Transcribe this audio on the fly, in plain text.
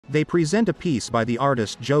They present a piece by the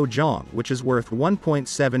artist Zhou Zhang which is worth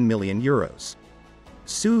 1.7 million euros.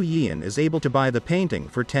 Su Yian is able to buy the painting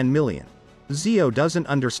for 10 million. Zio doesn't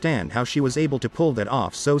understand how she was able to pull that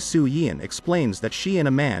off, so Su Yian explains that she and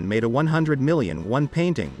a man made a 100 million won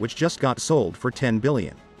painting which just got sold for 10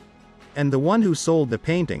 billion. And the one who sold the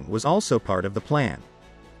painting was also part of the plan.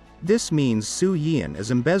 This means Su Yian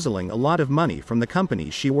is embezzling a lot of money from the company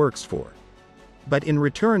she works for. But in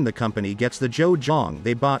return the company gets the Zhou Zhang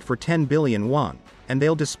they bought for 10 billion won, and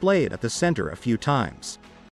they'll display it at the center a few times.